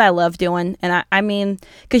you know what I love doing? And I mean,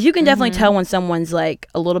 because you can definitely tell when someone's like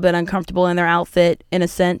a little bit uncomfortable in their outfit, in a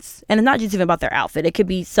sense. And it's not just even about their outfit. It could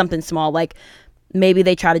be something small, like maybe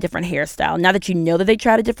they tried a different hairstyle. Not that you know that they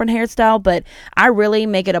tried a different hairstyle, but I really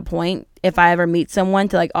make it a point, if I ever meet someone,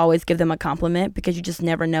 to like always give them a compliment, because you just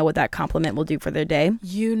never know what that compliment will do for their day.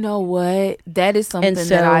 You know what? That is something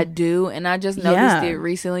that I do, and I just noticed it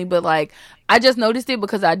recently, but like I just noticed it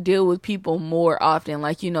because I deal with people more often.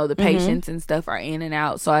 Like, you know, the patients and stuff are in and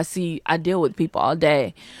out, so I deal with people all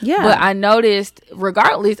day. Yeah. But I noticed,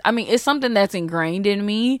 regardless, I mean, it's something that's ingrained in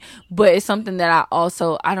me, but it's something that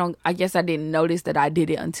I guess I didn't notice that I did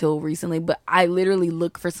it until recently, but I literally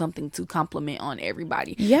look for something to compliment on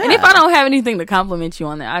everybody. Yeah. And if I don't have anything to compliment you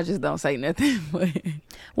on that, I just don't say nothing.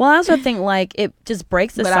 Well, I also think like it just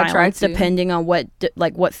breaks the silence depending on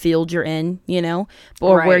what field you're in, you know,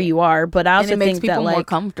 or where you are. But I also think that like more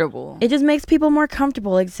comfortable. It just makes people more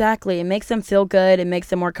comfortable. Exactly. It makes them feel good. It makes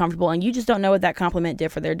them more comfortable, and you just don't know what that compliment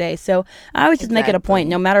did for their day. So I always just make it a point,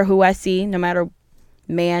 no matter who I see, no matter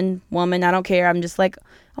man, woman, I don't care. I'm just like,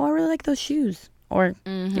 oh, I really like those shoes. Or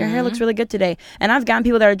your hair looks really good today. And I've gotten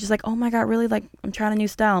people that are just like, oh my God, really? Like, I'm trying a new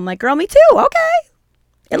style. I'm like, girl, me too. Okay.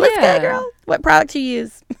 It looks good, girl. What product you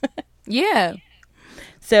use? Yeah.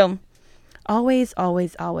 So, Always,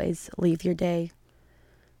 always, always leave your day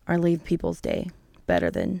or leave people's day better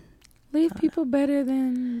than... Leave people better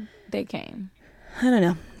than they came. I don't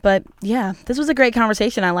know. But yeah, this was a great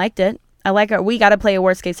conversation. I liked it. We got to play a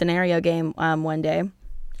worst case scenario game one day.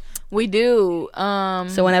 We do.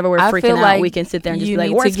 So whenever we're freaking out, we can sit there and just be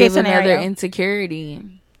like, worst case scenario. Another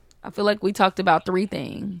insecurity. I feel like we talked about 3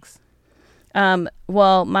 things.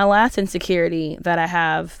 Well, my last insecurity that I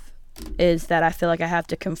have is that I feel like I have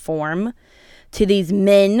to conform to these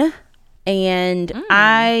men. And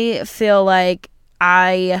I feel like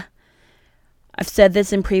I've said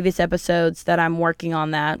this in previous episodes that I'm working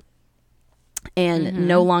on that and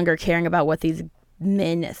no longer caring about what these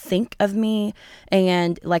men think of me.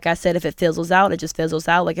 And like I said, if it fizzles out, it just fizzles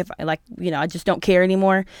out. Like if I just don't care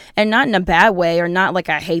anymore, and not in a bad way, or not like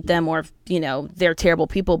I hate them or, they're terrible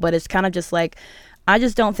people, but it's kind of just like, I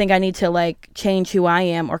just don't think I need to like change who I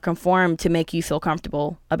am or conform to make you feel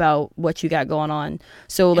comfortable about what you got going on.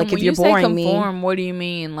 So like, if you're boring me, what do you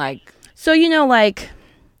mean? Like, so, like,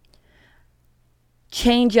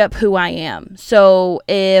 change up who I am. So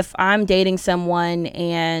if I'm dating someone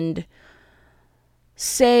and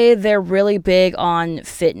say they're really big on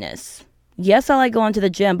fitness. Yes, I like going to the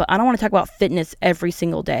gym, but I don't want to talk about fitness every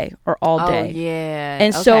single day or all day. Oh, yeah.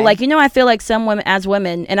 And so, like, I feel like some women, as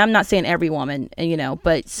women, and I'm not saying every woman,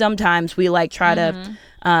 but sometimes we, like, try to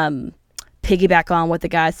piggyback on what the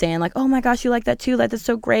guy's saying. Like, oh, my gosh, you like that, too? Like, that's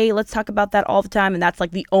so great. Let's talk about that all the time. And that's,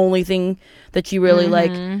 like, the only thing that you really,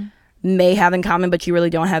 like, may have in common, but you really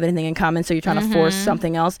don't have anything in common, so you're trying to force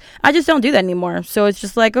something else. I just don't do that anymore. So it's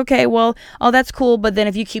just like, okay, well, that's cool, but then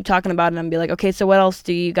if you keep talking about it, I'm be like, okay, so what else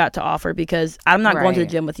do you got to offer? Because I'm not going to the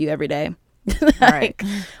gym with you every day. Right.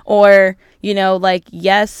 Or, like,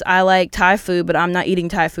 yes, I like Thai food, but I'm not eating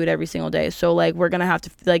Thai food every single day. So, like, we're going to have to,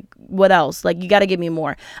 like, what else? Like, you got to give me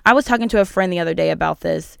more. I was talking to a friend the other day about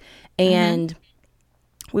this, and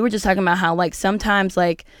we were just talking about how, like, sometimes,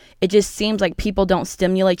 like, it just seems like people don't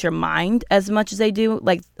stimulate your mind as much as they do,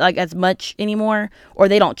 like as much anymore, or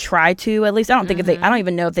they don't try to, at least. I don't think I don't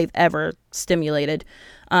even know if they've ever stimulated.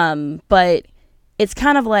 But it's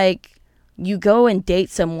kind of like you go and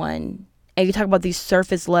date someone and you talk about these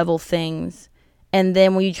surface level things. And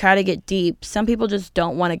then when you try to get deep, some people just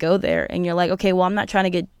don't want to go there. And you're like, okay, well, I'm not trying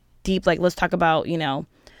to get deep. Like, let's talk about,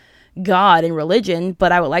 God and religion,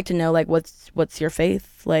 but I would like to know, like, what's your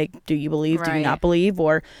faith? Like, do you believe? Do you not believe?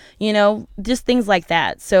 Or, just things like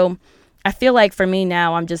that. So I feel like for me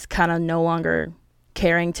now, I'm just kind of no longer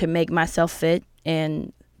caring to make myself fit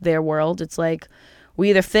in their world. It's like,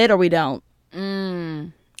 we either fit or we don't.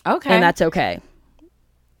 Okay. And that's okay.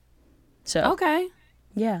 So. Okay.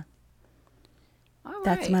 Yeah. All right.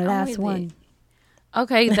 That's my last one.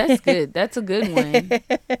 Okay, that's good. That's a good one.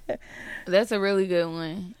 That's a really good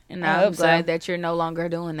one. And I'm glad that you're no longer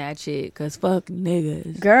doing that shit, because fuck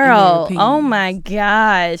niggas. Girl, oh my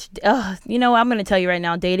gosh. Ugh, I'm going to tell you right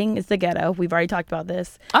now, dating is the ghetto. We've already talked about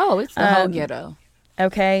this. Oh, it's the whole ghetto.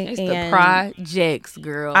 Okay. It's the projects,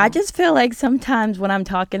 girl. I just feel like sometimes when I'm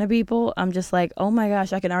talking to people, I'm just like, oh my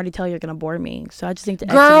gosh, I can already tell you're going to bore me. So I just need to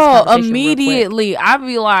exit this conversation immediately. I'd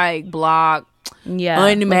be like, block. Yeah,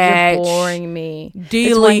 unmatched, like, you're boring me. Delete.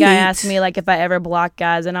 This one guy asked me, like, if I ever block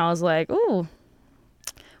guys, and I was like, ooh,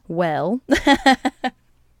 well,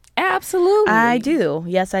 absolutely, I do.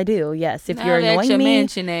 Yes, I do. Yes, if you're annoying me,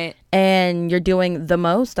 mention it, and you're doing the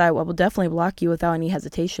most, I will definitely block you without any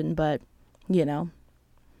hesitation. But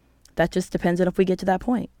that just depends on if we get to that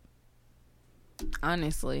point.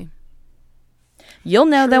 Honestly, you'll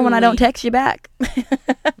know that when I don't text you back.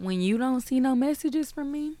 When you don't see no messages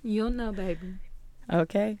from me, you'll know, baby.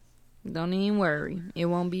 Okay. Don't even worry. It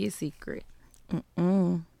won't be a secret.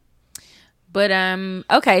 But,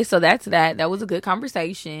 okay, so that's that. That was a good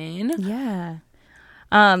conversation. Yeah.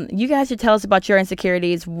 You guys should tell us about your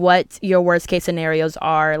insecurities, what your worst case scenarios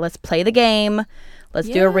are. Let's play the game. Let's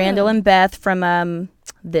do a Randall and Beth from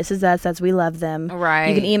This Is Us As We Love Them. Right.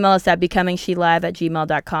 You can email us at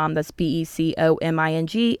becomingshellive@gmail.com. That's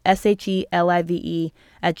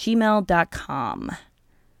BECOMINGSHELIVE@gmail.com.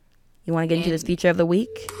 You want to get into this feature of the week?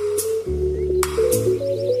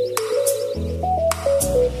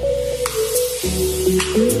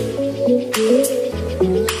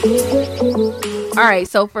 All right,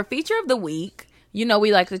 so for feature of the week,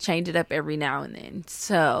 we like to change it up every now and then.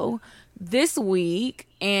 So this week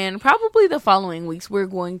and probably the following weeks, we're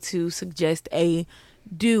going to suggest a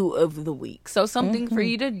do of the week. So something for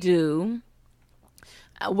you to do,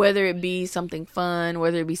 whether it be something fun,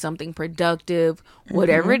 whether it be something productive,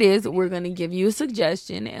 whatever it is, we're going to give you a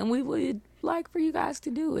suggestion, and we would like for you guys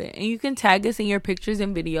to do it. And you can tag us in your pictures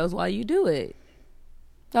and videos while you do it.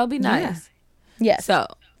 That'll be nice. Yeah. Yes. So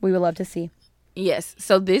We would love to see. Yes.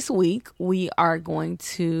 So this week we are going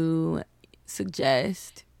to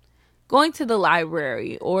suggest going to the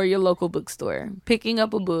library or your local bookstore, picking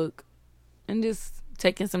up a book, and just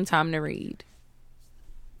taking some time to read.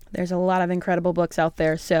 There's a lot of incredible books out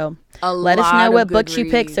there, so A let us lot know of what good books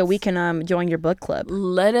you pick so reads. we can join your book club.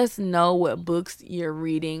 Let us know what books you're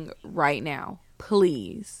reading right now.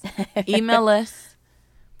 Please email us.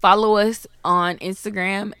 Follow us on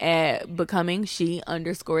Instagram at becoming_she_.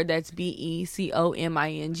 That's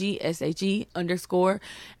BECOMINGSHE_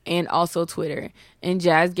 and also Twitter. And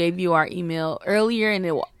Jazz gave you our email earlier, and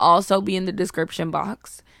it will also be in the description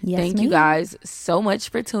box. Yes, Thank you ma'am. guys so much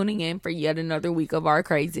for tuning in for yet another week of our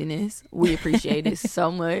craziness. We appreciate it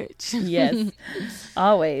so much. Yes,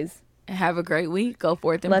 always. Have a great week. Go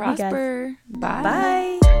forth and Love you guys. prosper. Bye. Bye.